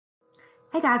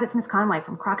Hey guys, it's Miss Conway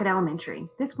from Crockett Elementary.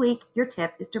 This week, your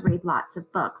tip is to read lots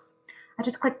of books. I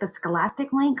just clicked the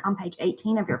Scholastic link on page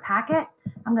 18 of your packet.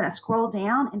 I'm going to scroll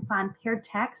down and find paired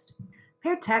text.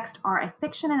 Paired text are a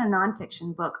fiction and a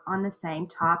nonfiction book on the same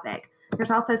topic.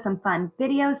 There's also some fun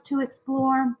videos to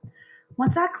explore.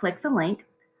 Once I click the link,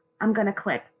 I'm going to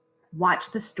click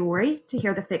Watch the Story to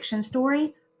hear the fiction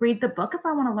story, read the book if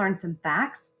I want to learn some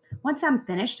facts. Once I'm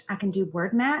finished, I can do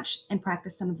word match and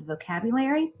practice some of the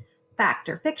vocabulary. Fact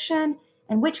or fiction,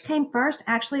 and which came first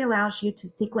actually allows you to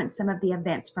sequence some of the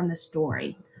events from the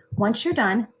story. Once you're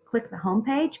done, click the home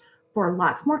page for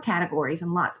lots more categories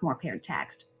and lots more paired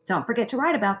text. Don't forget to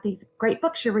write about these great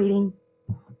books you're reading.